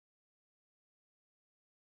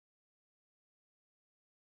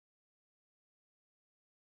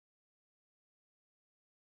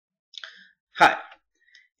Hi,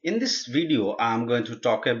 in this video I'm going to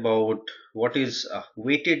talk about what is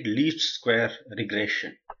weighted least square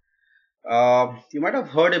regression. You might have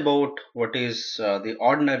heard about what is the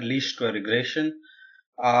ordinary least square regression.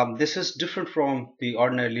 This is different from the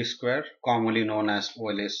ordinary least square, commonly known as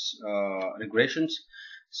OLS regressions.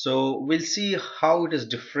 So we'll see how it is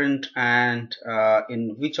different and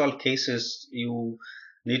in which all cases you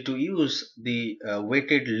need to use the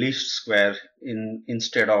weighted least square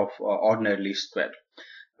instead of ordinary least square.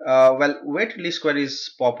 Weighted least square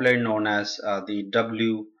is popularly known as the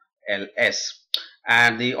WLS,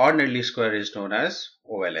 and the ordinary least square is known as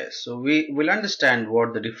OLS. So we will understand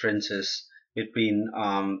what the difference is between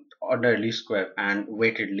ordinary least square and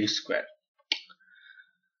weighted least square.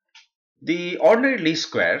 The ordinary least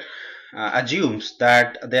square assumes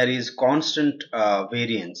that there is constant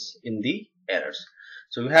variance in the errors.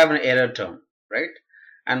 So we have an error term, right?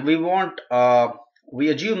 And we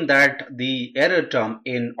assume that the error term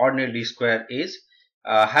in ordinary least square is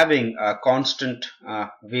having a constant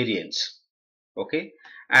variance, okay?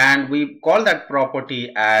 And we call that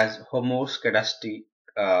property as homoscedasticity,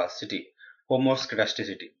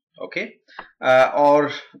 okay?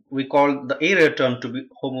 Or we call the error term to be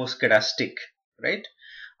homoscedastic, right?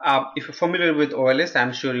 If you're familiar with OLS,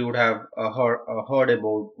 I'm sure you would have heard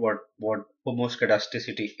about what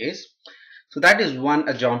homoscedasticity is. So that is one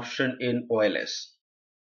assumption in OLS.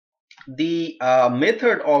 The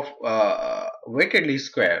method of weighted least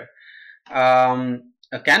square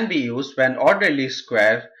can be used when ordinary least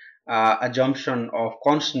square assumption of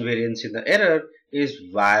constant variance in the error is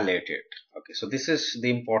violated. Okay, so this is the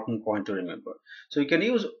important point to remember. So you can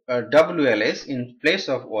use WLS in place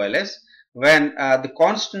of OLS when the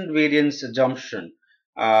constant variance assumption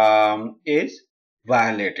is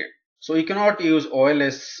violated. So you cannot use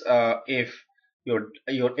OLS if your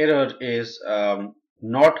error is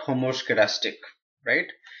not homoscedastic, right?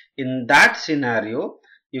 In that scenario,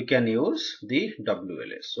 you can use the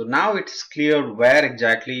WLS. So now it's clear where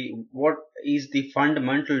exactly what is the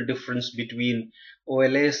fundamental difference between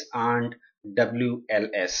OLS and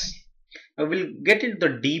WLS. Now we'll get into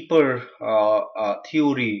the deeper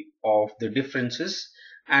theory of the differences,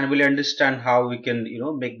 and we'll understand how we can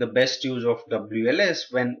make the best use of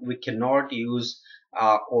WLS when we cannot use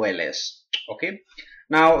OLS. Okay.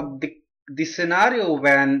 Now the scenario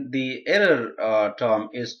when the error term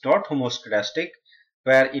is not homoscedastic,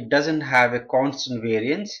 where it doesn't have a constant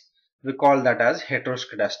variance, we call that as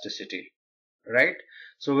heteroscedasticity, right?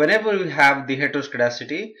 So whenever we have the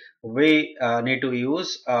heteroscedasticity, we need to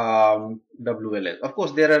use WLS. Of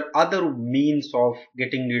course, there are other means of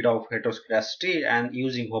getting rid of heteroscedasticity and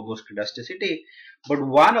using homoscedasticity, but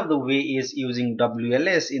one of the way is using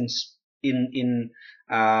WLS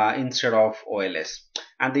instead of OLS.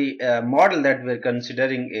 And the model that we're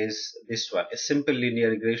considering is this one, a simple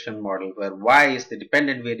linear regression model where y is the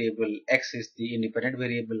dependent variable, x is the independent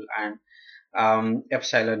variable, and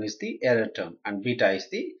epsilon is the error term, and beta is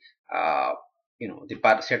the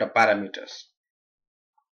set of parameters.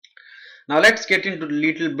 Now let's get into a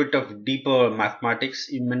little bit of deeper mathematics.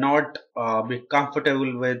 You may not be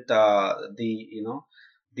comfortable with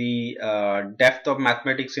the depth of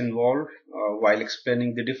mathematics involved while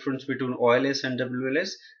explaining the difference between OLS and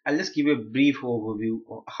WLS. I'll just give you a brief overview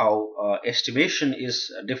of how estimation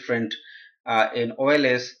is different in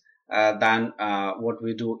OLS than what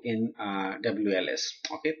we do in WLS.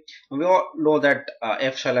 Okay, we all know that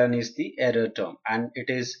epsilon is the error term, and it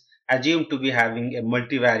is assumed to be having a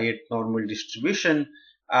multivariate normal distribution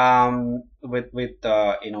with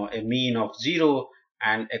a mean of 0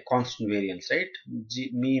 and a constant variance, right?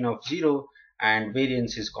 Mean of 0 and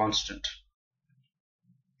variance is constant.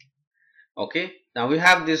 Okay, now we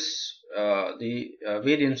have this the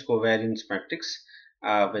variance covariance matrix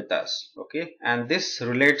with us. Okay, and this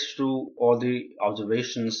relates to all the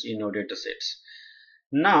observations in your data sets.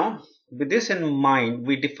 Now with this in mind,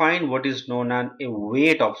 we define what is known as a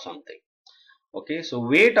weight of something. Okay, so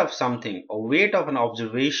weight of something or weight of an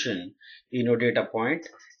observation in your data point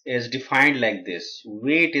is defined like this.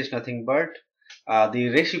 Weight is nothing but the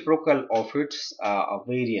reciprocal of its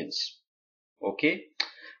variance. Okay,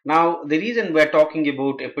 now the reason we're talking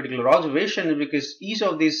about a particular observation is because each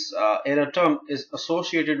of these error term is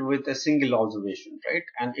associated with a single observation, right?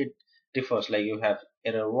 And it differs, like you have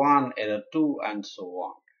error 1, error 2, and so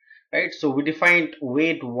on, right? So we defined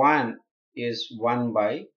weight 1 is 1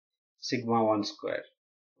 by sigma 1 square.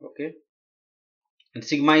 Okay, and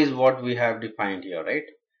sigma is what we have defined here, right?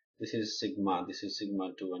 This is sigma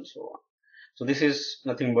 2, and so on. So this is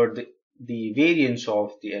nothing but the variance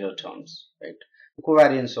of the error terms, right? The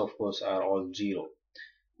covariance, of course, are all 0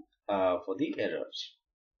 for the errors,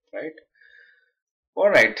 right?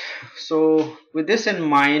 Alright, so with this in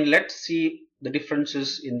mind, let's see the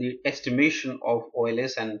differences in the estimation of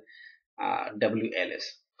OLS and WLS.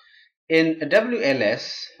 In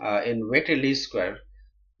WLS, in weighted least square,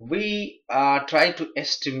 we try to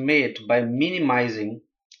estimate by minimizing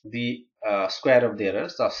the square of the error,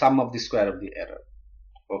 the sum of the square of the error.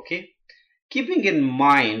 Okay, keeping in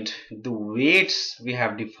mind the weights we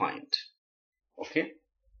have defined. Okay,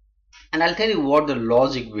 and I'll tell you what the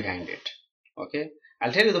logic behind it. Okay,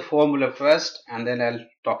 I'll tell you the formula first, and then I'll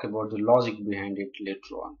talk about the logic behind it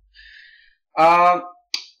later on.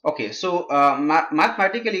 Okay, so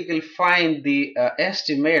mathematically you can find the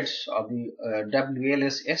estimates of the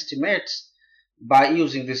WLS estimates by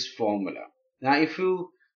using this formula. Now, if you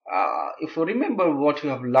remember what you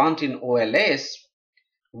have learned in OLS,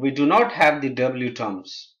 we do not have the W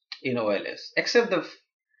terms in OLS, except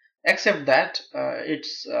that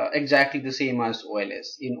it's exactly the same as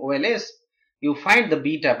OLS. In OLS, you find the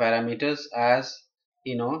beta parameters as,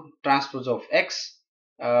 transpose of x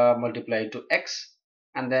multiplied to x,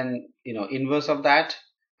 and then inverse of that,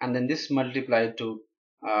 and then this multiplied to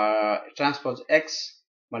transpose x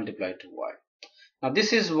multiplied to y. Now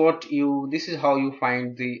this is how you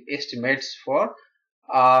find the estimates for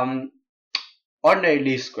ordinary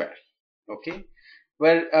least square. Okay,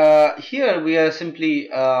 well, here we are simply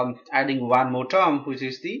adding one more term, which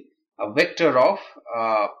is the vector of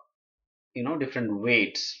different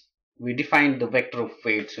weights. We defined the vector of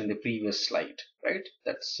weights in the previous slide, right?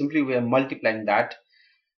 That's simply we are multiplying that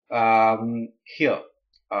here,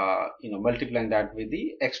 multiplying that with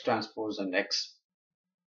the x transpose and x.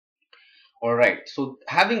 All right. So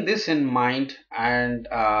having this in mind, and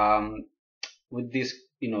with this,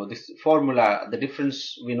 this formula, the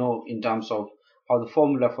difference we know in terms of how the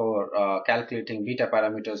formula for calculating beta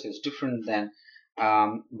parameters is different than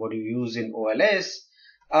what you use in OLS.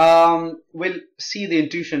 We'll see the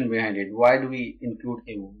intuition behind it. Why do we include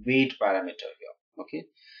a weight parameter here? Okay.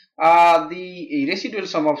 The residual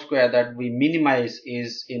sum of square that we minimize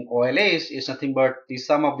is in OLS is nothing but the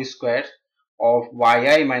sum of the square of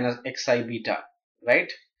yi minus xi beta,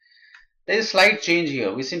 right? There is a slight change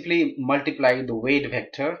here. We simply multiply the weight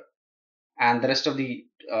vector, and the rest of the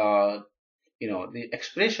the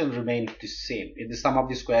expression remains the same. It is the sum of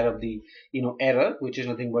the square of the error, which is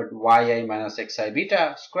nothing but yi minus xi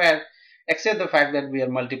beta square, except the fact that we are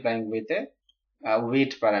multiplying with a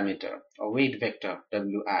weight parameter or weight vector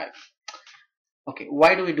wi. Okay,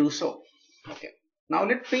 why do we do so? Okay, now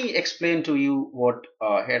let me explain to you what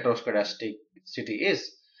heteroscedasticity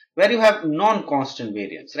is, where you have non-constant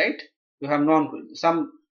variance, right? You have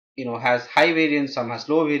some has high variance, some has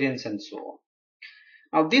low variance, and so on.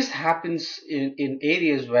 Now this happens in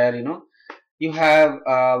areas where you have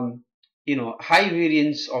high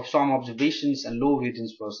variance of some observations and low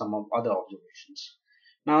variance for some of other observations.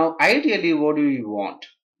 Now ideally, what do we want?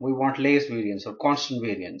 We want less variance or constant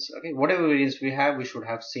variance. Okay, whatever variance we have, we should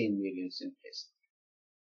have same variance in place,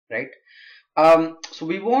 right? So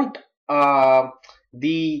we want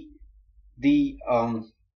the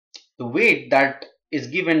weight that is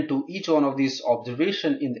given to each one of these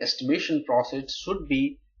observation in the estimation process should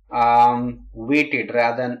be weighted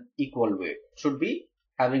rather than equal weight, should be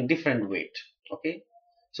having different weight. Okay,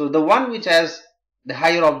 so the one which has the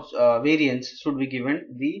higher variance should be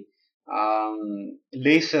given the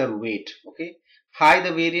lesser weight. Okay, high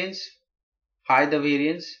the variance,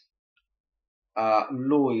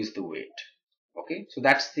 low is the weight. Okay, so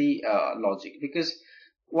that's the logic, because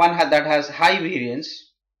one that has high variance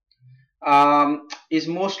is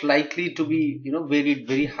most likely to be varied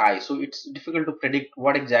very high, so it's difficult to predict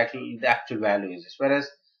what exactly the actual value is, whereas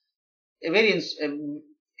a variance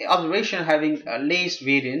observation having a less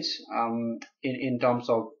variance in terms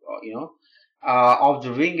of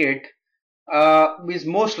observing it is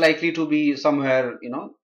most likely to be somewhere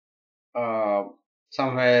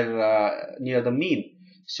near the mean,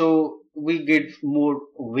 so we give more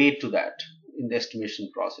weight to that in the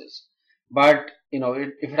estimation process. But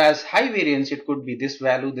if it has high variance, it could be this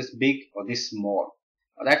value, this big, or this small.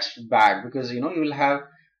 That's bad, because you will have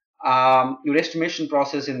your estimation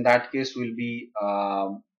process in that case will be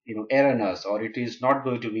erroneous, or it is not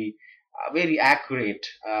going to be very accurate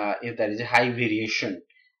if there is a high variation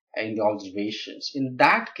in the observations. In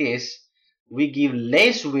that case, we give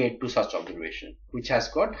less weight to such observation which has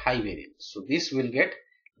got high variance. So this will get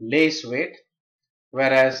less weight,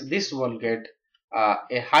 whereas this will get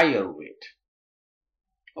a higher weight.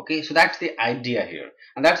 Okay, so that's the idea here,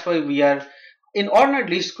 and that's why we are in ordinary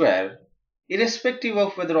least square, irrespective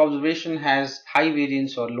of whether observation has high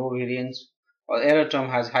variance or low variance, or error term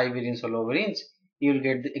has high variance or low variance, you will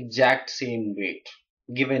get the exact same weight.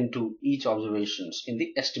 given to each observations in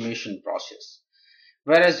the estimation process.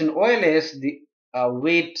 Whereas in OLS, the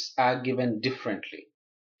weights are given differently.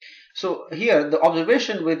 So here the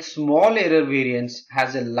observation with small error variance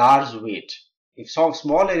has a large weight. If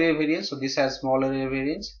small error variance, so this has smaller error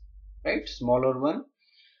variance, right? Smaller one,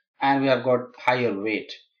 and we have got higher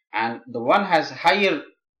weight. And the one has higher,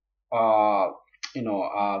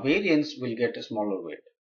 variance will get a smaller weight.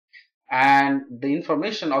 And the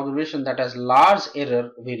information observation that has large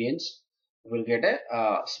error variance will get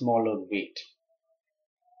a smaller weight.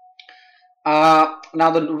 Now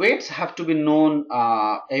the weights have to be known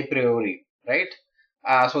a priori, right?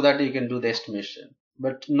 So that you can do the estimation.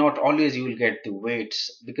 But not always you will get the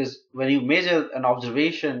weights, because when you measure an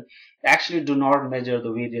observation, you actually do not measure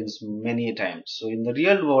the variance many times. So in the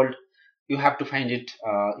real world, you have to find it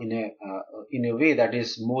in a way that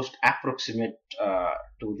is most approximate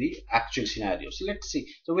to the actual scenario. So let's see.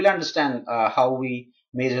 So we'll understand how we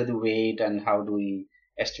measure the weight and how do we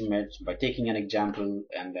estimate by taking an example,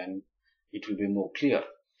 and then it will be more clear.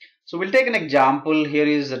 So we'll take an example. Here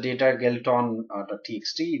is the data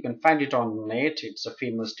gelton.txt. You can find it on net. It's a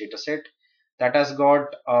famous data set that has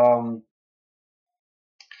got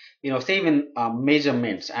same in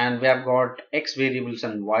measurements, and we have got x variables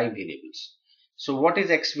and y variables. So what is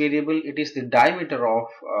x variable? It is the diameter of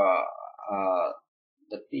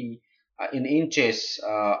the P in inches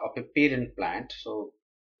of a parent plant. So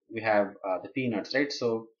we have the peanuts, right?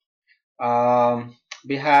 So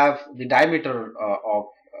we have the diameter of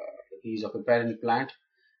the piece of a parent plant,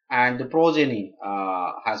 and the progeny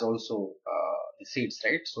has also the seeds,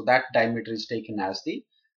 right? So that diameter is taken as the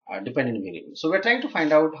dependent variable. So we're trying to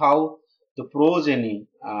find out how the progeny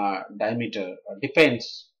diameter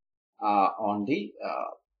depends on the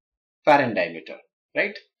parent diameter,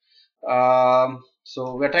 right?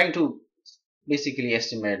 So we're trying to basically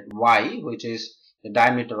estimate y, which is the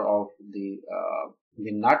diameter of the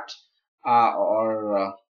nut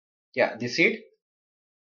the seed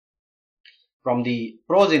from the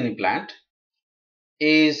progeny plant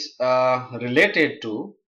is related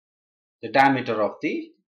to the diameter of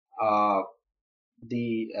the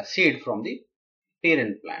seed from the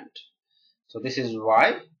parent plant. So this is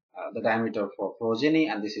y, the diameter for progeny,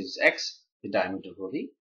 and this is x, the diameter for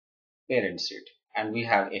the parent seed, and we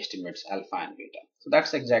have estimates alpha and beta. So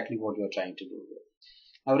that's exactly what we are trying to do here.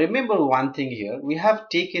 Now remember one thing here, we have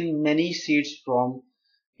taken many seeds from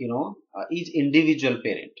each individual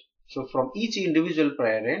parent. So from each individual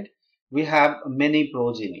parent we have many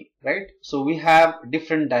progeny, right? So we have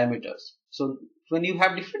different diameters. So when you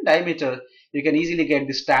have different diameter, you can easily get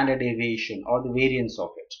the standard deviation or the variance of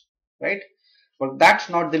it, right? But that's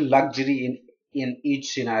not the luxury in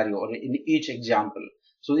each scenario or in each example.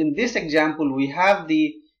 So in this example, we have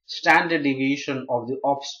the standard deviation of the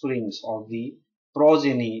offsprings of the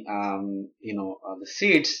progeny, the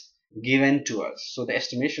seeds given to us. So the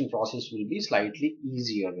estimation process will be slightly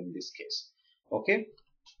easier in this case. Okay.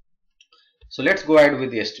 So let's go ahead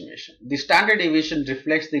with the estimation. The standard deviation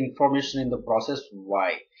reflects the information in the process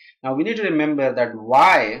y. Now we need to remember that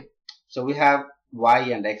y, so we have y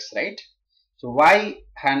and x, right? So y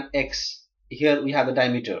and x, here we have the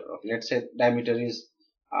diameter. Okay, let's say diameter is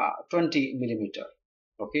 20 millimeter.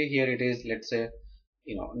 Okay, here it is, let's say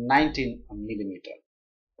 19 millimeter.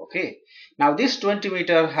 Okay, now this 20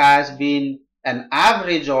 meter has been an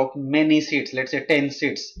average of many seeds. Let's say 10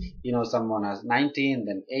 seeds. Someone has 19,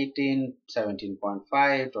 then 18,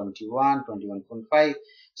 17.5, 21, 21.5.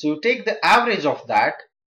 So you take the average of that,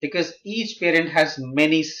 because each parent has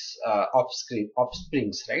many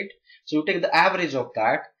offsprings, right? So you take the average of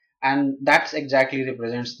that, and that's exactly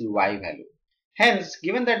represents the y value. Hence,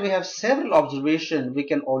 given that we have several observations, we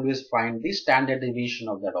can always find the standard deviation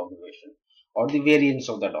of that observation or the variance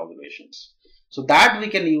of that observations. So that we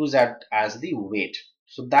can use that as the weight.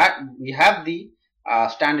 So that we have the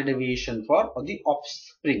standard deviation for the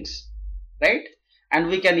offsprings, right? And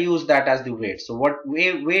we can use that as the weight. So what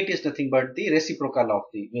weight is nothing but the reciprocal of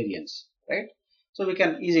the variance, right? So we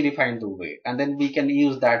can easily find the weight, and then we can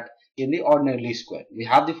use that in the ordinary least square. We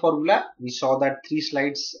have the formula. We saw that 3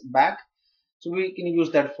 slides back. So we can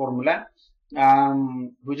use that formula,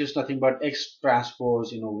 which is nothing but x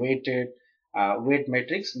transpose, weighted weight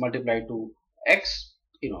matrix multiplied to x,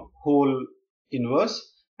 whole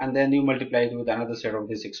inverse, and then you multiply it with another set of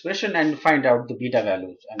this expression and find out the beta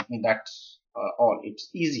values. And that's all. It's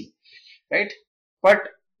easy, right? But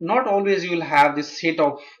not always you will have this set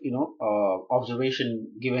of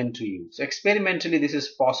observation given to you. So experimentally this is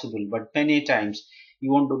possible, but many times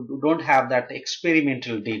you don't have that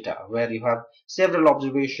experimental data where you have several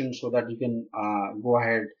observations, so that you can go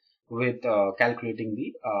ahead with calculating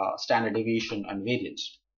the standard deviation and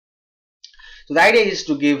variance. So the idea is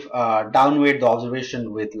to give downweight the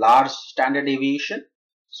observation with large standard deviation.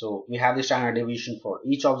 So we have the standard deviation for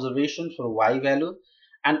each observation for y value,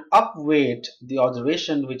 and upweight the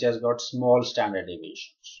observation which has got small standard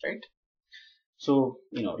deviations, right? So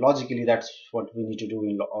logically that's what we need to do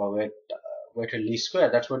in weighted least square.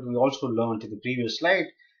 That's what we also learned in the previous slide,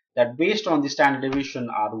 that based on the standard deviation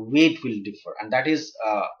our weight will differ, and that is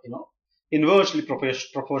inversely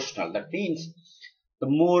proportional. That means the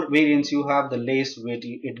more variance you have, the less weight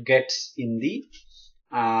it gets in the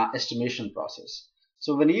estimation process.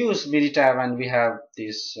 So when you use Meditav and we have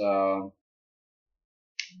this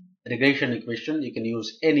regression equation, you can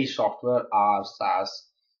use any software, R, SAS,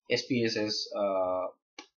 SPSS.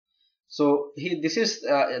 So here this is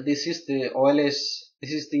the OLS,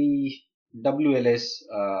 this is the WLS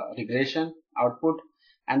regression output,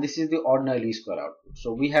 and this is the ordinary least square output.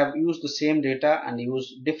 So we have used the same data and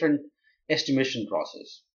used different estimation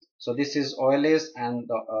process. So this is OLS, and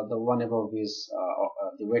the one above is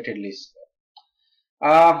the weighted least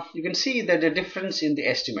square. You can see that the difference in the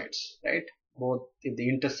estimates, right, both in the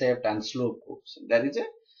intercept and slope curves. There is a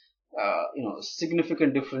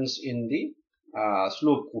significant difference in the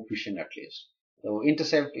slope coefficient at least. So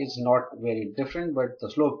intercept is not very different, but the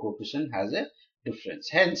slope coefficient has a difference.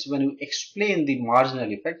 Hence, when you explain the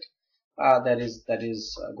marginal effect, that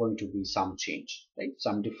is going to be some change, right?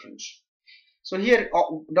 Some difference. So here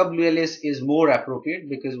WLS is more appropriate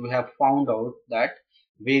because we have found out that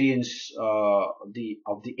variance of the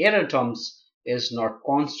error terms is not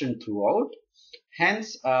constant throughout.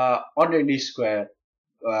 Hence, ordinary least square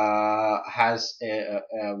has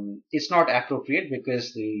it's not appropriate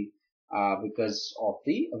because of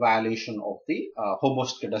the violation of the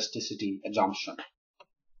homoscedasticity assumption.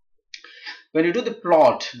 When you do the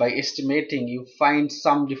plot by estimating, you find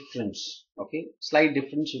some difference, okay, slight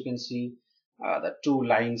difference. You can see the two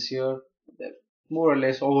lines here, they're more or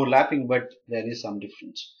less overlapping, but there is some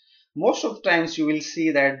difference. Most of the times you will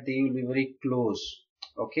see that they will be very close,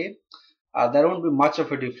 okay. There won't be much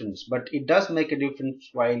of a difference, but it does make a difference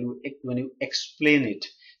when you explain it.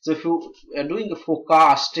 So if you are doing a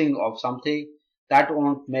forecasting of something, that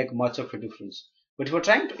won't make much of a difference. But if you're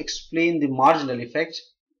trying to explain the marginal effect,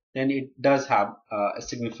 then it does have a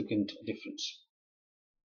significant difference.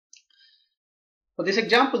 For this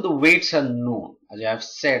example, the weights are known. As I have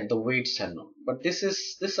said, the weights are known, but this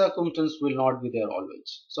circumstance will not be there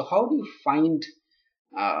always. So how do you find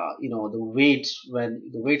the weights when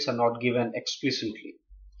the weights are not given explicitly?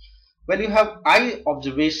 Well, you have I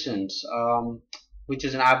observations, which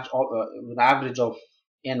is an average of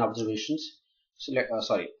n observations. So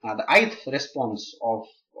the ith response of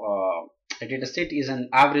a data set is an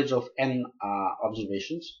average of n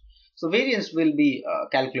observations. So variance will be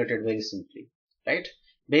calculated very simply, right?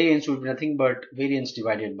 Variance will be nothing but variance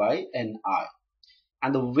divided by ni,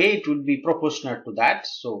 and the weight will be proportionate to that.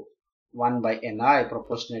 So 1 by ni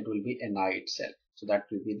proportionate will be ni itself. So that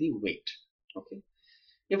will be the weight. Okay.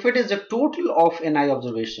 If it is the total of ni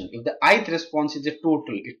observation, if the ith response is a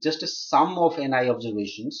total, it's just a sum of ni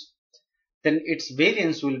observations, then its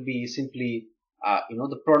variance will be simply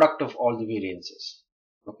the product of all the variances.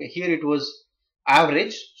 Okay. Here it was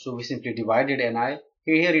average, so we simply divided ni.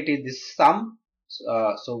 Here it is the sum,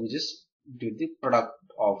 so we just did the product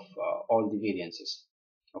of all the variances.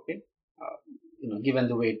 Okay. Given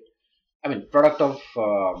the weight, product of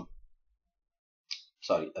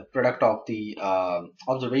the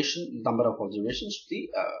observation, number of observations to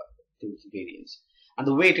the variance, and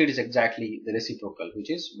the weighted is exactly the reciprocal, which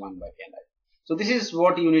is 1 by ni. So this is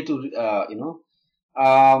what you need to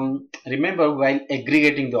remember while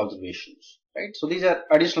aggregating the observations, right? So these are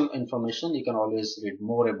additional information. You can always read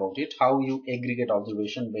more about it, how you aggregate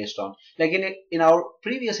observation based on, like in our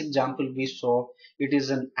previous example we saw it is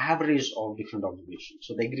an average of different observations.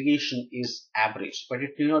 So the aggregation is average, but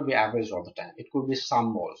it will not be average all the time. It could be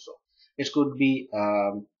sum also. It could be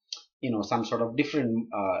some sort of different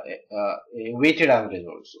weighted average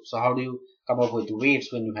also. So how do you come up with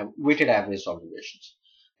weights when you have weighted average observations?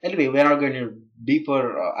 Anyway, we are not going to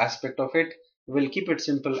deeper aspect of it. We'll keep it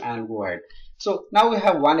simple and go ahead. So now we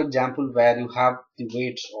have one example where you have the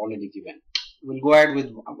weights already given. We'll go ahead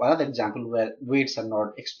with another example where weights are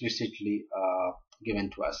not explicitly given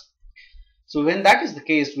to us. So when that is the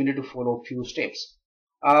case, we need to follow a few steps.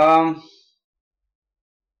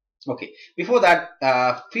 Okay, before that,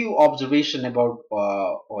 few observation about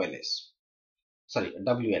WLS.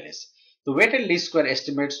 The weighted least square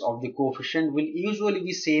estimates of the coefficient will usually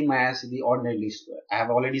be same as the ordinary least square. I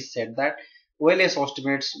have already said that OLS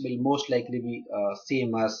estimates will most likely be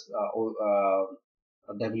same as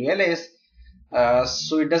WLS.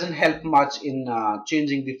 So it doesn't help much in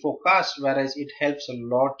changing the forecast, whereas it helps a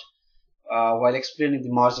lot while explaining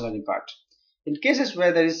the marginal impact. In cases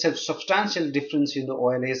where there is a substantial difference in the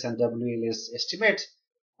OLS and WLS estimates,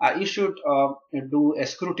 you should do a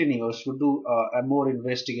scrutiny, or should do a more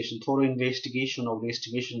thorough investigation of the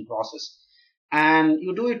estimation process. And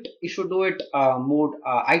you should do it more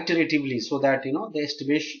iteratively, so that the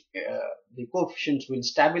estimation, the coefficients will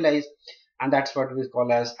stabilize, and that's what we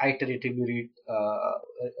call as iteratively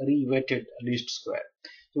re-weighted least square.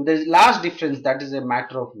 So there's large difference, that is a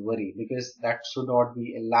matter of worry, because that should not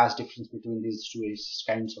be a large difference between these two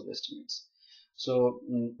kinds of estimates. So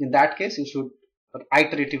in that case, you should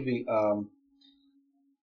iteratively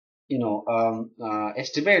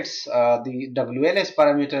estimates the WLS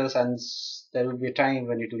parameters, and there will be a time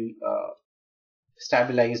when it will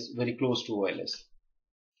stabilize very close to OLS.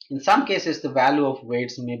 In some cases, the value of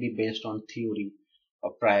weights may be based on theory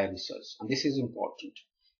or prior research, and this is important.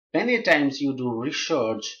 Many times you do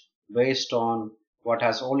research based on what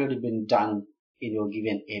has already been done in your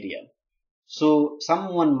given area. So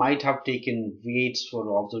someone might have taken weights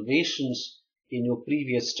for observations in your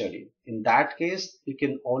previous study. In that case, you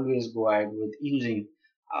can always go ahead with using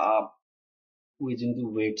the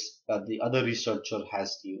weights that the other researcher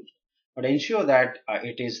has used, but ensure that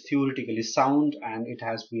it is theoretically sound and it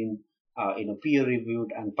has been peer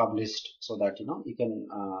reviewed and published, so that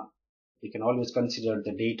you can always consider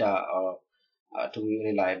the data to be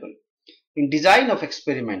reliable. In design of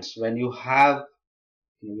experiments, when you have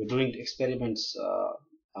you're doing experiments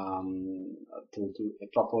to a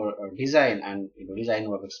proper design, and design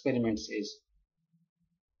of experiments is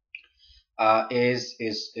a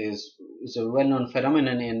well-known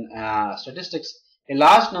phenomenon in statistics. A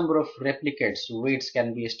large number of replicates weights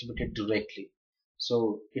can be estimated directly.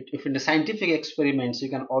 So if in the scientific experiments, you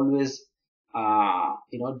can always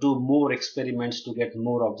do more experiments to get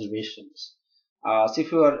more observations. So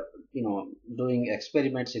if you are doing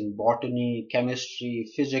experiments in botany, chemistry,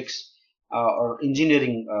 physics, or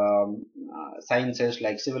engineering sciences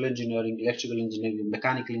like civil engineering, electrical engineering,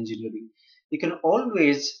 mechanical engineering, you can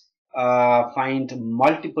always find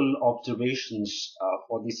multiple observations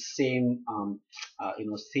for the same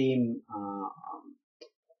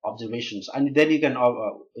observations, and then you can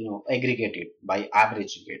aggregate it by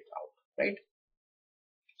averaging it out, right?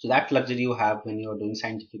 So that luxury you have when you are doing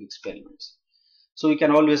scientific experiments. So you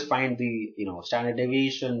can always find the standard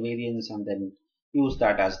deviation, variance, and then use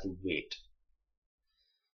that as the weight.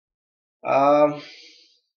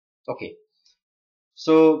 Okay,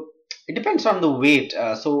 so it depends on the weight.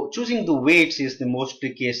 So choosing the weights is the most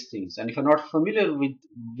trickiest things, and if you're not familiar with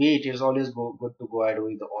weight, it's always good to go ahead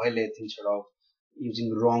with the OLS instead of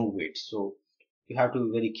using wrong weight. So you have to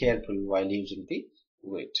be very careful while using the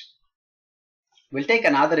weight. We'll take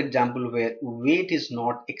another example where weight is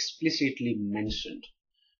not explicitly mentioned.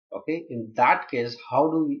 Okay, in that case, how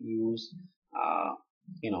do we use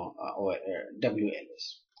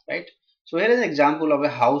WLS, right? So here is an example of a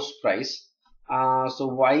house price. So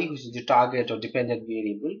y, which is the target or dependent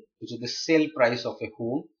variable, which is the sale price of a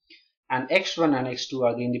home, and x1 and x2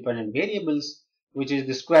 are the independent variables, which is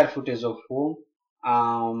the square footage of home,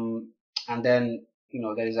 and then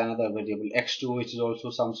there is another variable x2, which is also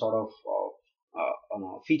some sort of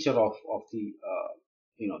feature of the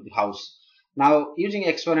the house. Now using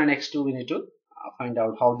x1 and x2, we need to find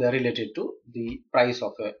out how they are related to the price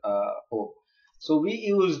of a home. So we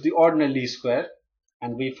use the ordinary least square,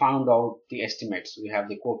 and we found out the estimates. We have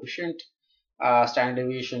the coefficient, standard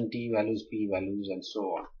deviation, t values, p values, and so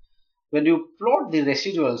on. When you plot the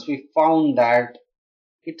residuals, we found that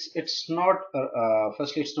it's not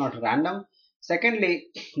firstly, it's not random. Secondly,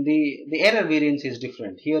 the error variance is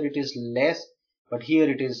different. Here it is less, but here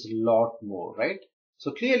it is a lot more, right?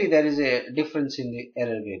 So clearly there is a difference in the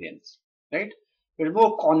error variance, right? It's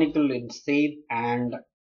more conical in shape, and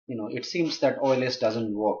it seems that OLS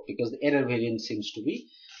doesn't work because the error variance seems to be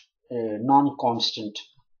non-constant.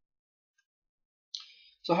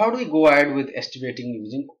 So how do we go ahead with estimating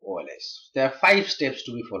using OLS? There are 5 steps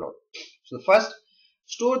to be followed. So first,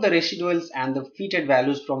 store the residuals and the fitted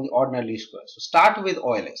values from the ordinary least square. So start with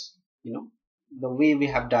OLS, the way we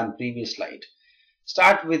have done previous slide.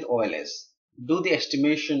 Start with OLS. Do the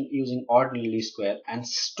estimation using ordinary least square and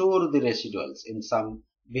store the residuals in some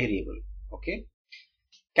variable. Okay.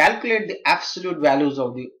 Calculate the absolute values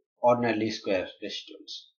of the ordinary least square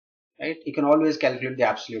residuals. Right. You can always calculate the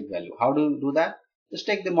absolute value. How do you do that? Just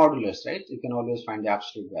take the modulus, right? You can always find the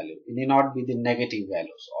absolute value. It may not be the negative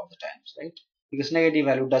values all the times, right? Because negative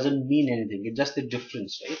value doesn't mean anything. It's just the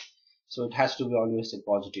difference, right? So it has to be always a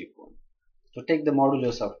positive one. So take the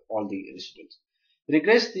modulus of all the residuals.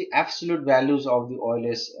 regress the absolute values of the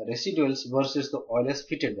OLS residuals versus the OLS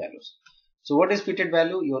fitted values. So what is fitted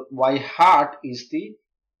value? Your y hat is the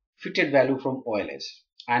fitted value from OLS,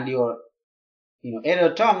 and your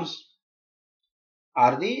error terms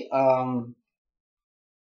are the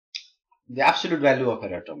absolute value of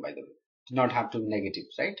error term, by the way. Do not have to be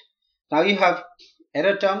negatives, right? Now you have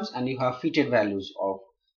error terms and you have fitted values of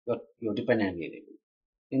your dependent variable.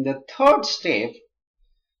 In the third step,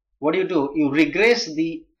 what do? You regress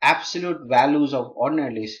the absolute values of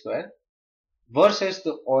ordinary least square versus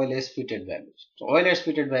the OLS fitted values. So OLS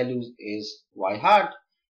fitted values is y hat,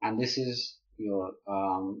 and this is your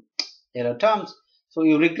error terms. So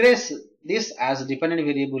you regress this as a dependent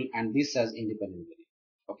variable and this as independent variable.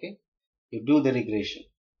 Okay, you do the regression.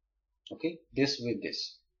 Okay, this with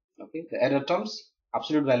this. Okay, the error terms,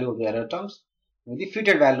 absolute value of the error terms with the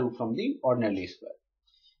fitted value from the ordinary least square.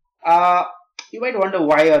 You might wonder,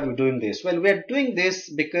 why are we doing this? Well, we are doing this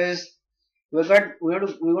because we want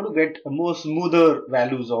to get a more smoother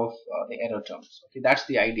values of the error terms. Okay, that's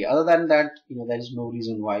the idea. Other than that, there is no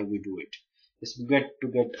reason why we do it. Is to get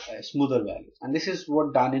smoother values, and this is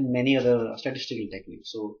what done in many other statistical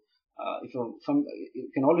techniques. So you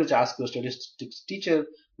can always ask your statistics teacher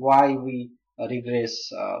why we regress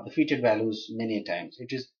the fitted values many times.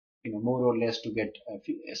 It is more or less to get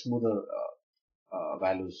smoother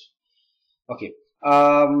values. Okay.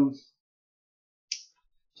 So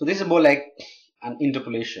this is more like an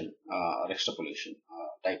interpolation or extrapolation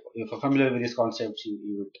type. If you're familiar with these concepts, you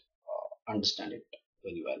would understand it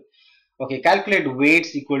very well. Okay, calculate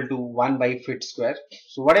weights equal to 1 by fit square.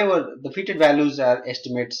 So whatever the fitted values are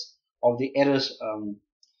estimates of the errors.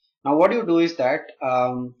 Now what you do is that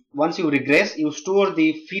once you regress, you store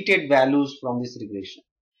the fitted values from this regression.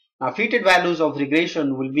 Now fitted values of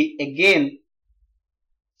regression will be again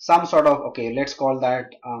some sort of, okay, let's call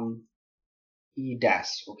that E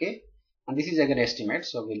dash, okay, and this is again estimate,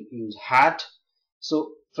 so we'll use hat.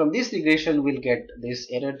 So from this regression we'll get this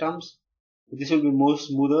error terms. This will be more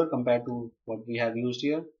smoother compared to what we have used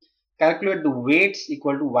here. Calculate the weights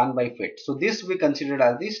equal to 1 by fit. So this we considered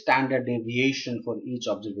as the standard deviation for each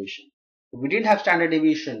observation. We didn't have standard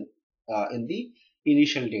deviation in the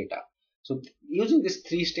initial data. So using this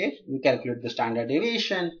 3 steps, we calculate the standard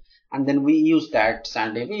deviation, and then we use that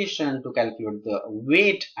standard deviation to calculate the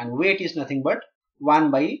weight, and weight is nothing but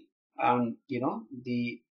 1 by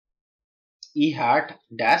the E hat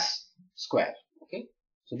dash square. Okay,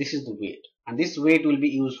 so this is the weight, and this weight will be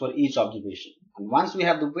used for each observation. And once we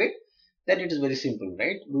have the weight, then it is very simple,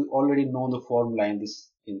 right? We already know the formula in the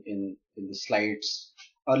slides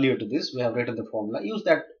earlier to this. We have written the formula. Use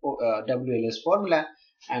that WLS formula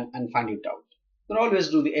and find it out. You can always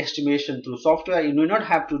do the estimation through software. You do not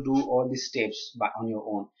have to do all these steps on your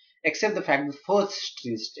own, except the fact the first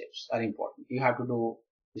 3 steps are important. You have to do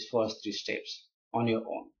these first 3 steps on your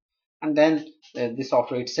own, and then the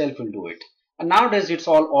software itself will do it. And nowadays it's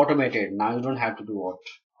all automated. Now you don't have to do it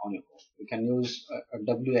on your own. You can use a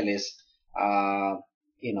WLS, a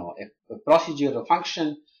procedure or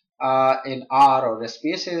function in R or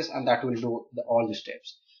SPSS, and that will do all the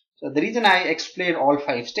steps. So the reason I explained all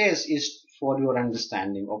 5 steps is for your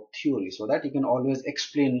understanding of theory, so that you can always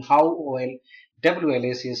explain how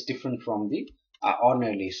WLS is different from the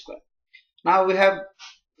ordinary least square. Now we have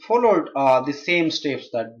followed the same steps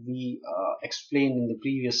that we explained in the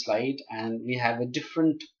previous slide, and we have a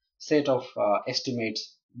different set of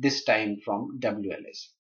estimates this time from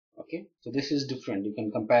WLS. Okay, so this is different. You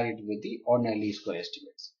can compare it with the ordinary least square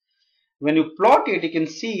estimates. When you plot it, you can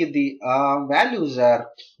see the values are a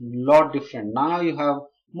lot different. Now you have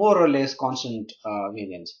more or less constant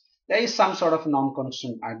variance. There is some sort of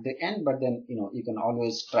non-constant at the end, but then you can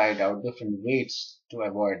always try it out different weights to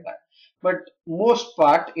avoid that. But most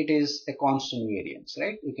part it is a constant variance,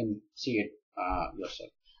 right? You can see it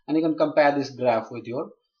yourself, and you can compare this graph with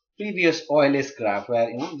your previous OLS graph, where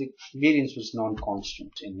the variance was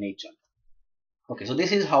non-constant in nature. Okay, so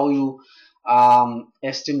this is how you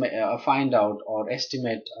estimate, find out or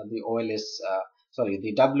estimate the OLS,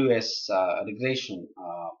 the WS regression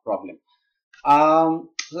problem.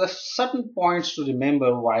 There are certain points to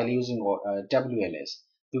remember while using WLS.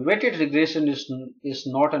 The weighted regression is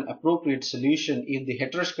not an appropriate solution if the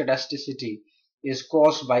heteroscedasticity is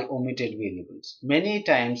caused by omitted variables. Many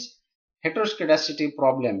times heteroscedasticity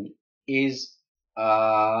problem is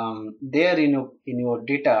there in your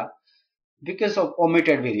data because of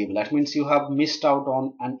omitted variable. That means you have missed out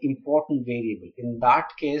on an important variable. In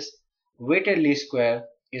that case, weighted least square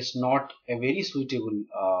is not a very suitable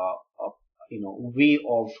way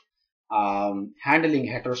of handling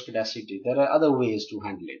heteroscedasticity. There are other ways to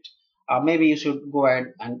handle it. maybe you should go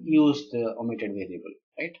ahead and use the omitted variable,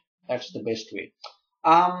 right? That's the best way.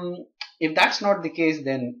 If that's not the case,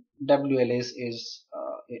 then WLS is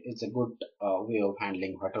a good way of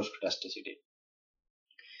handling heteroscedasticity.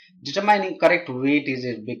 Determining correct weight is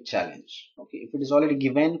a big challenge. Okay, if it is already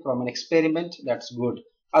given from an experiment, that's good.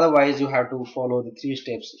 Otherwise, you have to follow the 3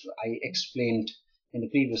 steps I explained in the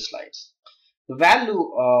previous slides. The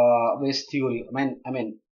value based theory. I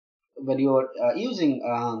mean, when you are using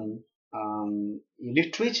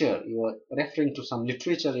literature, you are referring to some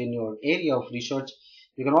literature in your area of research.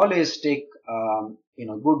 You can always take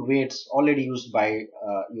good weights already used by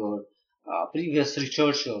your previous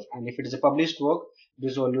researcher, and if it is a published work, it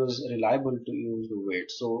is always reliable to use the weight.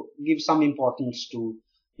 So give some importance to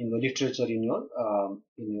literature in your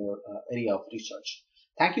area of research.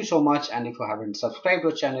 Thank you so much, and if you haven't subscribed to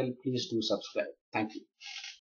our channel, please do subscribe. Thank you.